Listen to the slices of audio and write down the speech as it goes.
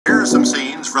Here are some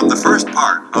scenes from the first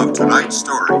part of tonight's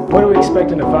story. What are we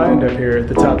expecting to find up here at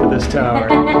the top of this tower?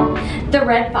 The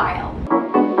red file.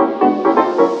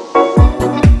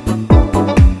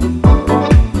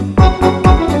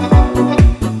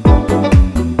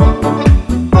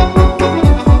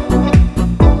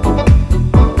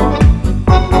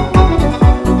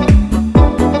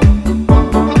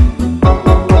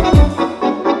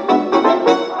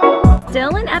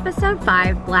 Still in episode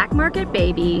 5, Black Market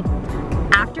Baby,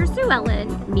 after Sue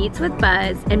Ellen meets with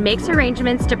Buzz and makes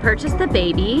arrangements to purchase the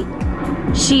baby,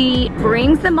 she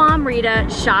brings the mom, Rita,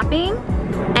 shopping,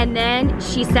 and then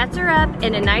she sets her up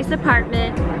in a nice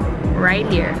apartment right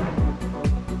here.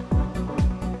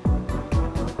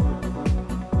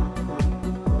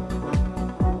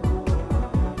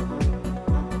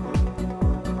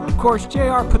 Of course,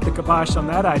 JR put the kibosh on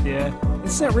that idea and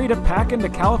sent Rita packing to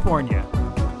California.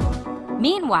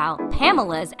 Meanwhile,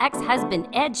 Pamela's ex-husband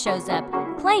Ed shows up,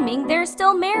 claiming they're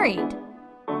still married.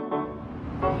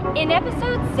 In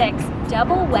episode 6,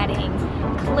 Double Wedding,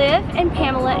 Cliff and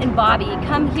Pamela and Bobby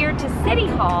come here to City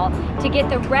Hall to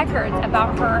get the records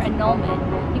about her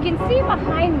annulment. You can see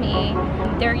behind me,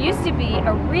 there used to be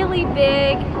a really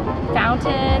big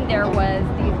fountain. There was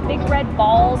these big red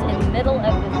balls in the middle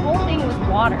of this whole thing was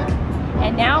water.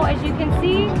 And now, as you can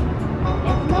see,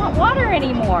 it's not water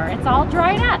anymore. It's all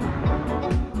dried up.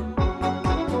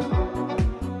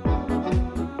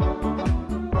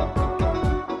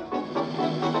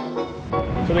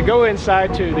 So they go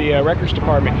inside to the records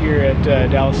department here at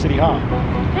Dallas City Hall.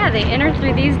 Yeah, they enter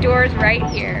through these doors right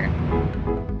here.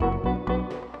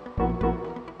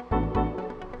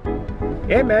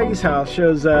 Aunt Maggie's house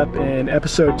shows up in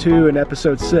episode 2 and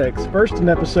episode 6. First in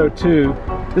episode 2,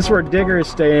 this is where Digger is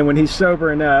staying when he's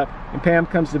sobering up, and Pam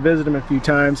comes to visit him a few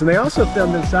times. And they also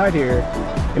filmed inside here.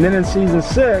 And then in season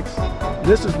 6,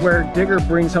 this is where Digger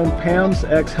brings home Pam's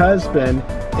ex-husband,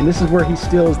 and this is where he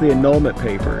steals the annulment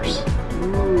papers.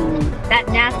 That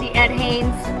nasty Ed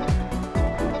Haynes.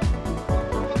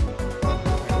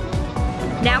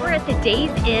 Now we're at the Days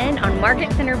Inn on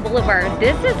Market Center Boulevard.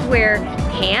 This is where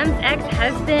Pam's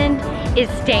ex-husband is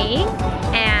staying,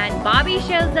 and Bobby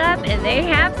shows up and they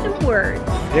have some words.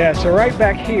 Yeah, so right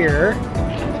back here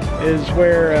is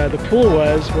where the pool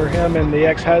was, where him and the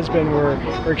ex-husband were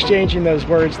exchanging those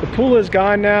words. The pool is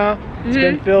gone now. It's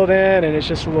been filled in, and it's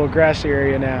just a little grassy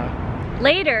area now.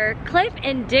 Later, Cliff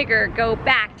and Digger go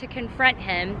back to confront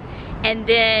him, and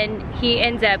then he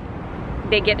ends up,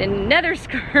 they get in another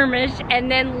skirmish, and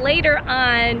then later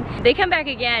on, they come back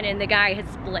again and the guy has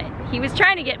split. He was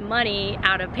trying to get money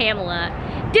out of Pamela.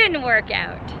 Didn't work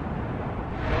out.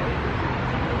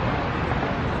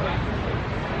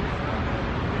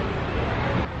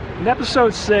 In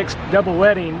episode 6, Double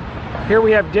Wedding, here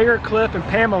we have Digger, Cliff, and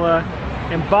Pamela,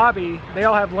 and Bobby. They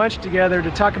all have lunch together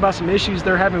to talk about some issues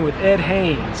they're having with Ed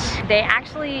Haynes. They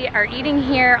actually are eating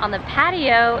here on the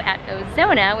patio at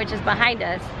Ozona, which is behind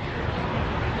us.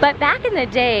 But back in the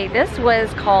day, this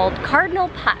was called Cardinal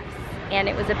Puff, and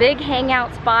it was a big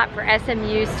hangout spot for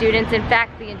SMU students. In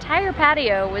fact, the entire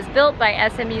patio was built by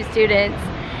SMU students,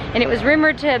 and it was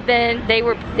rumored to have been, they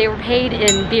were paid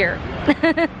in beer.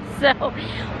 So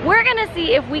we're gonna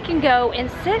see if we can go and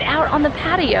sit out on the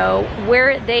patio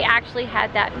where they actually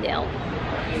had that meal.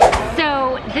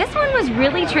 So this one was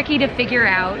really tricky to figure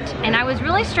out, and I was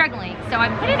really struggling. So I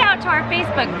put it out to our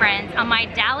Facebook friends on my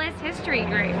Dallas history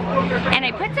group, and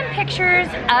I put some pictures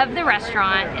of the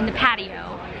restaurant and the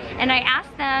patio, and I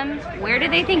asked them where do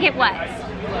they think it was.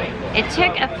 It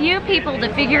took a few people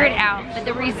to figure it out, but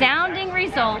the resounding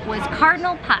result was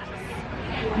Cardinal Puff.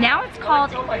 Now it's called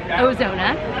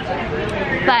Ozona,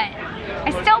 but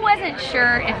I still wasn't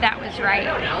sure if that was right.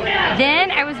 Then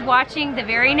I was watching the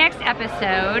very next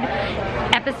episode,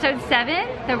 episode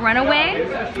 7, The Runaway,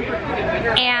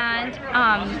 and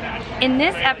in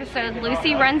this episode,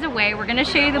 Lucy runs away. We're gonna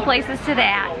show you the places to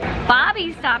that.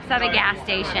 Bobby stops at a gas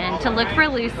station to look for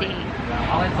Lucy.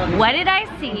 What did I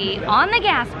see on the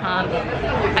gas pump?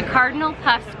 A Cardinal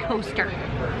Puffs coaster.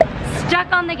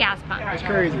 Stuck on the gas pump. That's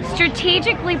crazy.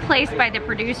 Strategically placed by the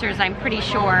producers, I'm pretty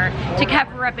sure, to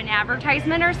cover up an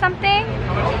advertisement or something.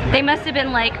 They must have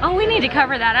been like, oh, we need to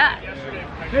cover that up.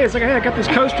 Hey, it's like, hey, I got this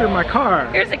coaster in my car.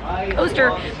 Here's a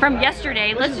coaster from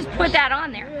yesterday. Let's just put that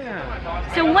on there.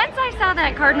 Yeah. So once I saw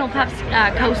that Cardinal Puffs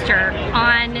coaster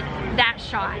on that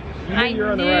shot, I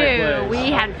knew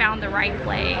we had found the right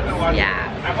place.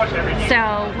 Yeah.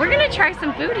 So we're gonna try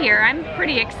some food here. I'm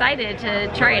pretty excited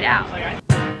to try it out.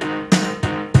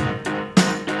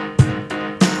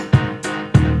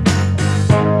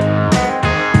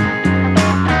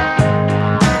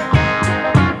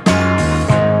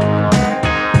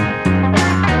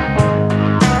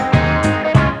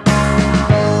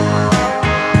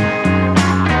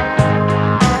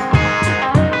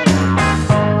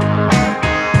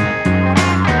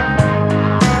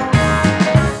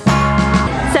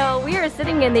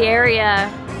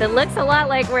 that looks a lot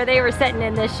like where they were sitting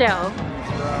in this show.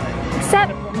 That's right.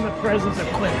 Except in the presence of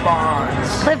Cliff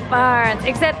Barnes. Cliff Barnes,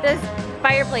 except this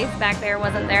fireplace back there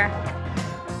wasn't there.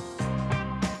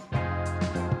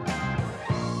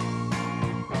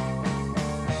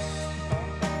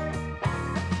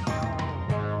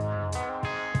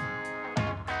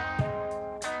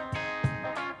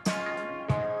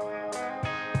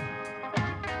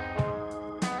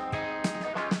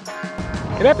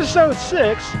 In episode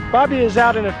 6, Bobby is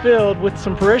out in a field with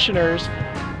some parishioners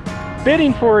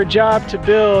bidding for a job to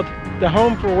build the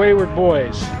home for wayward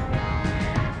boys.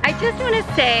 I just want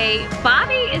to say,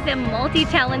 Bobby is a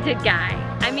multi-talented guy.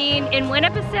 I mean, in one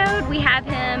episode, we have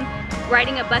him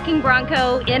riding a bucking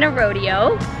bronco in a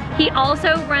rodeo. He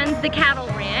also runs the cattle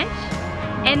ranch.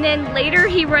 And then later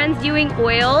he runs Ewing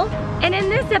Oil. And in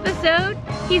this episode,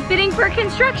 he's bidding for a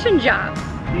construction job.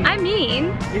 I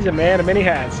mean, he's a man of many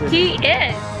hats. He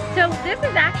is. So this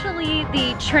is actually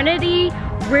the Trinity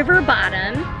River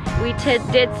bottom. We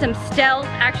did some stealth,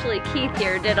 actually Keith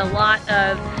here did a lot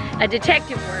of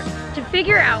detective work to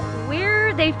figure out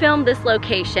where they filmed this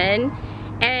location.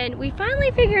 And we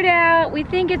finally figured out, we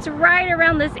think it's right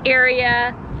around this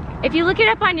area. If you look it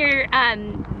up on your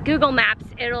Google Maps,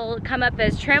 it'll come up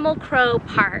as Trammell Crow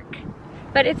Park.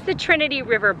 But it's the Trinity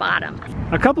River bottom.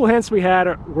 A couple hints we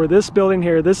had were this building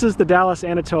here. This is the Dallas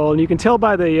Anatole, and you can tell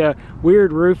by the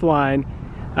weird roof line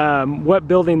what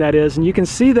building that is. And you can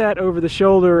see that over the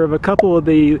shoulder of a couple of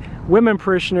the women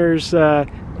parishioners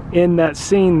in that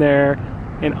scene there.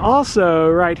 And also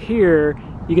right here,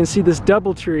 you can see this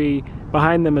DoubleTree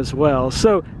behind them as well.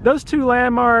 So those two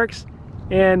landmarks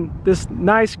and this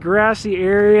nice grassy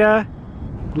area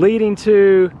leading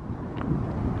to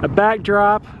a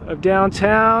backdrop of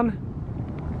downtown,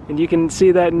 and you can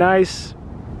see that nice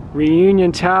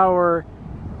reunion tower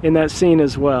in that scene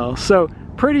as well. So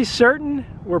pretty certain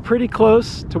we're pretty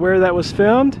close to where that was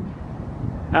filmed,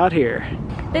 out here.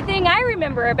 The thing I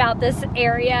remember about this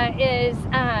area is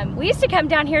we used to come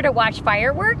down here to watch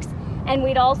fireworks, and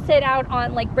we'd all sit out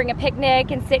on, like, bring a picnic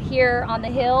and sit here on the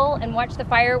hill and watch the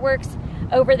fireworks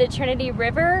over the Trinity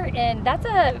River, and that's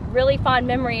a really fond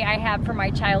memory I have from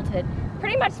my childhood.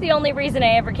 Pretty much the only reason I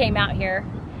ever came out here.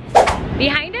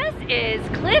 Behind us is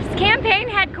Cliff's campaign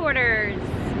headquarters.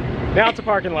 Now it's a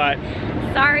parking lot.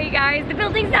 Sorry guys, the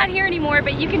building's not here anymore,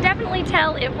 but you can definitely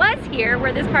tell it was here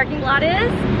where this parking lot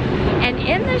is. And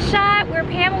in the shot where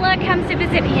Pamela comes to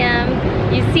visit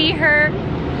him, you see her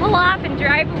pull off and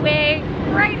drive away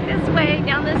right this way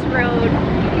down this road. You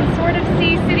can sort of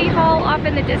see City Hall off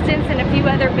in the distance and a few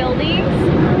other buildings.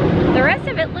 The rest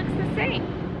of it looks the same.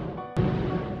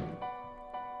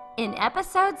 In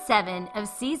episode 7 of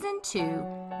season 2,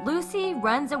 Lucy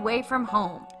runs away from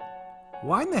home.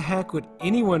 Why in the heck would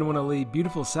anyone want to leave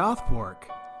beautiful Southfork?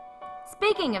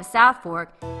 Speaking of Southfork,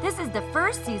 this is the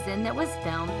first season that was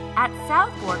filmed at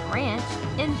Southfork Ranch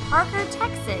in Parker,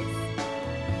 Texas.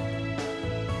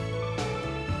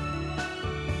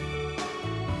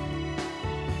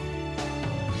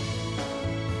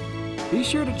 Be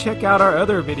sure to check out our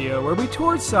other video where we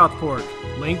toured Southfork,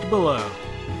 linked below.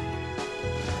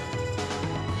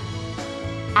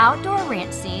 Outdoor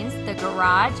ranch scenes, the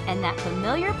garage, and that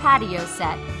familiar patio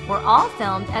set were all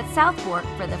filmed at Southfork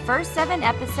for the first 7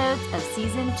 episodes of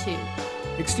season 2.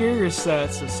 Exterior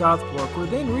sets of Southfork were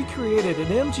then recreated at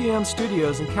MGM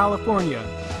Studios in California,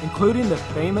 including the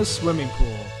famous swimming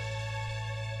pool.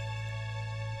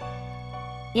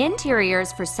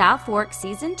 Interiors for Southfork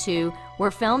season 2 were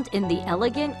filmed in the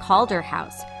elegant Calder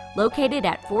House, located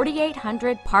at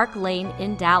 4800 Park Lane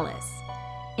in Dallas.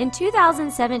 In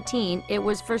 2017, it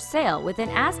was for sale with an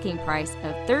asking price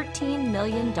of $13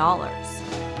 million.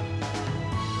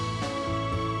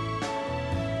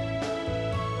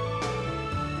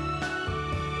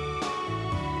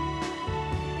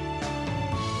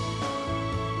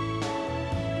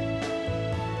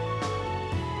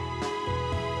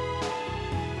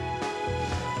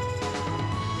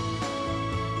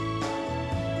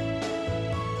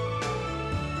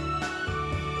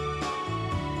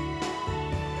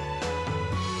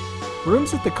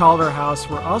 Rooms at the Calder House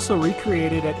were also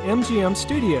recreated at MGM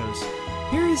Studios.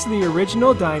 Here is the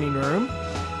original dining room,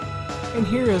 and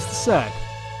here is the set.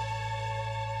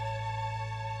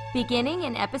 Beginning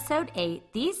in episode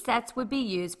 8, these sets would be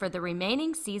used for the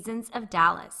remaining seasons of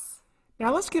Dallas.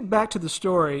 Now let's get back to the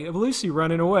story of Lucy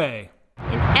running away.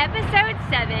 In episode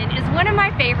 7 is one of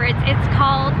my favorites. It's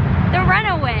called The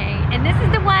Runaway, and this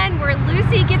is the one where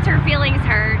Lucy gets her feelings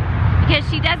hurt because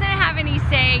she doesn't have any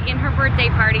say in her birthday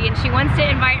party and she wants to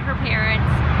invite her parents,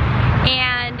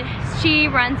 and she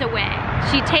runs away.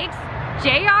 She takes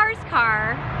JR's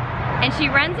car and she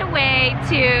runs away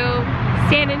to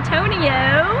San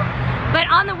Antonio. But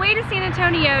on the way to San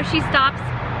Antonio, she stops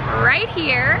right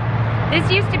here. This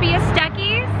used to be a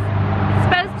Stuckey's. It's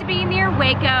supposed to be near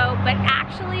Waco, but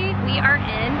actually we are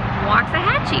in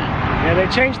Waxahachie. And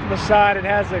they changed the facade. It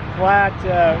has a flat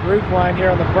roof line here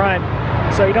on the front.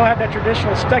 So you don't have that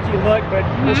traditional Stuckey look, but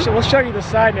we'll show you the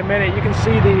side in a minute. You can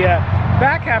see the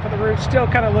back half of the roof still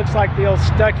kind of looks like the old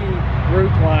Stuckey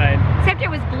roof line. Except it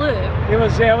was blue. It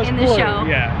was in blue, the show.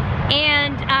 Yeah.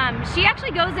 And she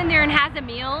actually goes in there and has a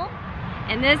meal.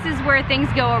 And this is where things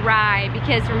go awry,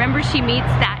 because remember, she meets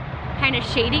that kind of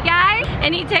shady guy,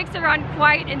 and he takes her on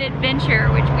quite an adventure,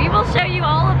 which we will show you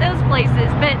all of those places.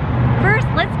 But first,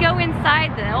 let's go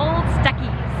inside the old Stuckey's.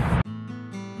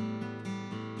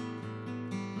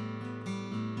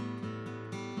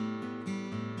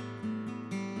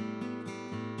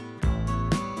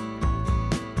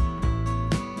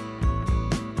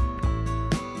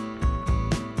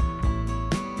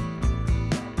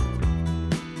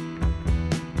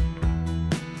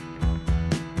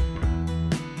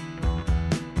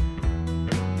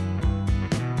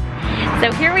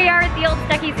 So here we are at the old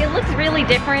Stuckey's. It looks really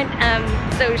different.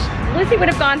 So Lucy would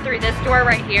have gone through this door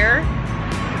right here,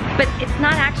 but it's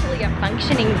not actually a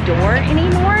functioning door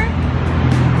anymore.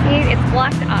 See, it's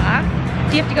blocked off.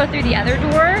 So you have to go through the other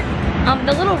door.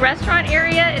 The little restaurant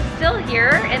area is still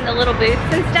here, and the little booths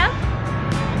and stuff,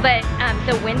 but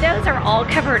the windows are all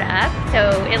covered up,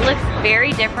 so it looks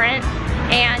very different.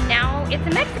 And now it's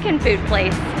a Mexican food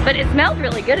place, but it smelled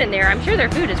really good in there. I'm sure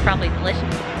their food is probably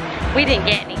delicious. We didn't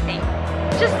get anything.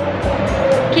 Just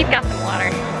Keith got some water.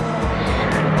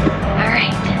 All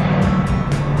right.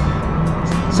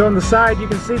 So on the side, you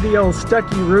can see the old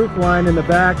Stuckey roof line in the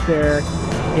back there.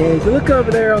 And if you look over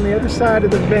there on the other side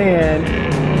of the van,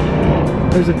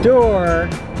 there's a door,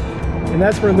 and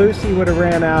that's where Lucy would have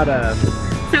ran out of.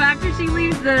 So after she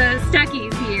leaves the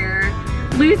Stuckey's here,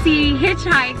 Lucy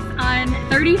hitchhikes on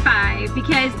 35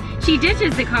 because she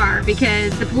ditches the car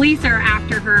because the police are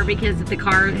after her because the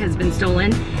car has been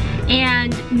stolen.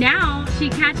 And now she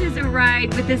catches a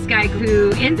ride with this guy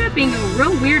who ends up being a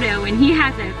real weirdo, and he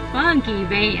has a funky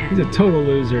van. He's a total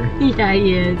loser. Yeah,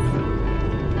 he is.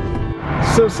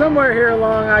 So somewhere here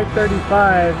along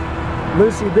I-35,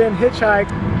 Lucy then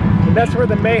hitchhiked, and that's where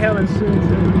the mayhem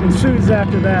ensues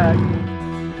after that.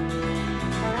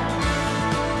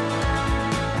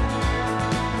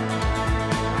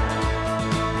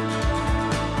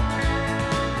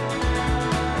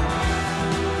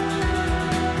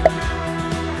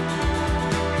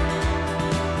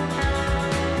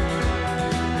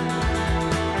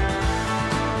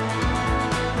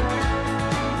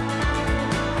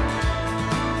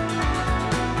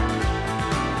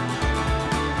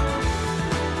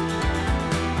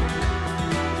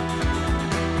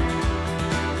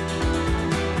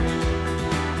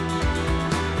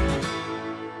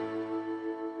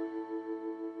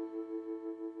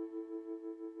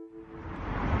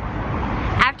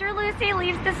 After Lucy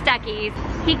leaves the Stuckey's,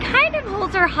 he kind of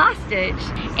holds her hostage,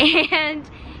 and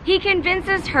he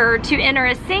convinces her to enter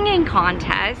a singing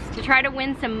contest to try to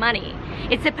win some money.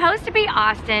 It's supposed to be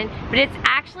Austin, but it's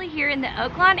actually here in the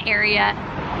Oaklawn area,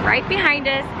 right behind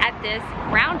us at this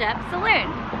Roundup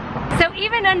Saloon. So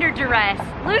even under duress,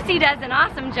 Lucy does an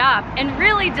awesome job and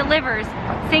really delivers,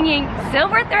 singing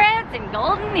Silver Threads and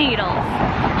Golden Needles.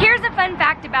 Here's a fun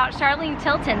fact about Charlene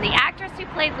Tilton. The actress who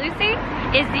played Lucy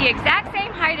is the exact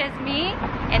same height as me,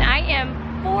 and I am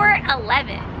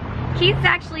 4'11". Keith's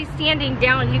actually standing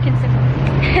down. You can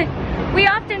see. We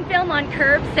often film on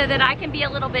curbs so that I can be a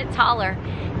little bit taller.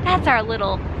 That's our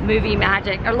little movie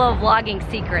magic, our little vlogging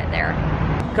secret there.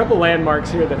 A couple landmarks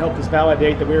here that helped us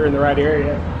validate that we were in the right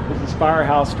area. There's this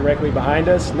firehouse directly behind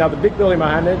us. Now the big building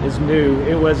behind it is new.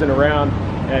 It wasn't around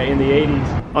in the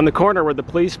 80s. On the corner where the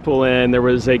police pull in, there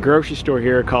was a grocery store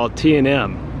here called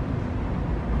T&M.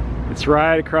 It's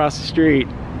right across the street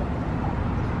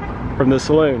from the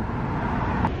saloon.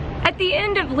 At the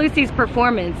end of Lucy's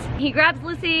performance, he grabs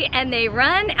Lucy and they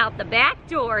run out the back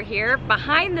door here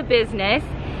behind the business,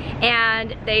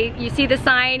 and you see the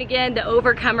sign again, the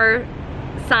Overcomer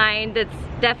sign. That's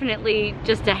definitely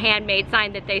just a handmade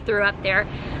sign that they threw up there.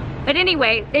 But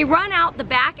anyway, they run out the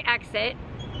back exit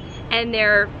and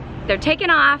they're taking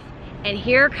off, and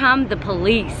here come the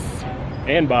police.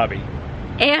 And Bobby.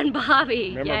 And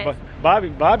Bobby. Remember,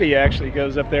 yes. Bobby actually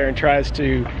goes up there and tries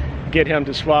to get him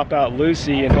to swap out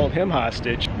Lucy and hold him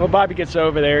hostage. Well, Bobby gets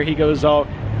over there, he goes all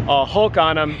Hulk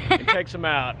on him and takes him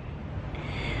out.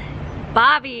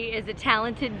 Bobby is a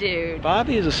talented dude.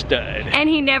 Bobby is a stud. And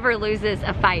he never loses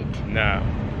a fight. No.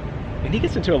 And he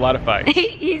gets into a lot of fights.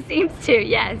 He seems to,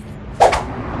 yes.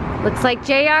 Looks like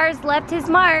JR's left his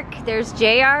mark. There's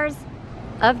JR's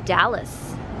of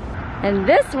Dallas. And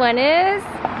this one is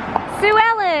Sue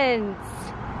Ellen's.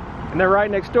 And they're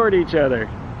right next door to each other.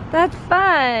 That's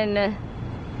fun.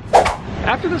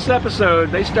 After this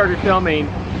episode, they started filming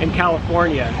in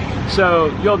California. So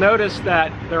you'll notice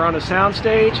that they're on a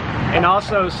soundstage, and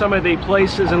also some of the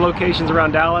places and locations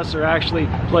around Dallas are actually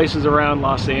places around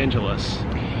Los Angeles.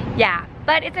 Yeah,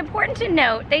 but it's important to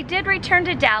note they did return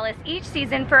to Dallas each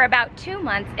season for about 2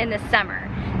 months in the summer.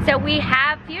 So we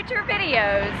have future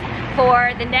videos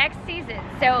for the next season.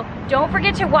 So don't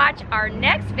forget to watch our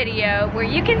next video where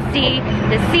you can see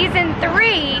the season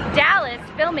 3 Dallas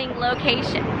filming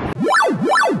location.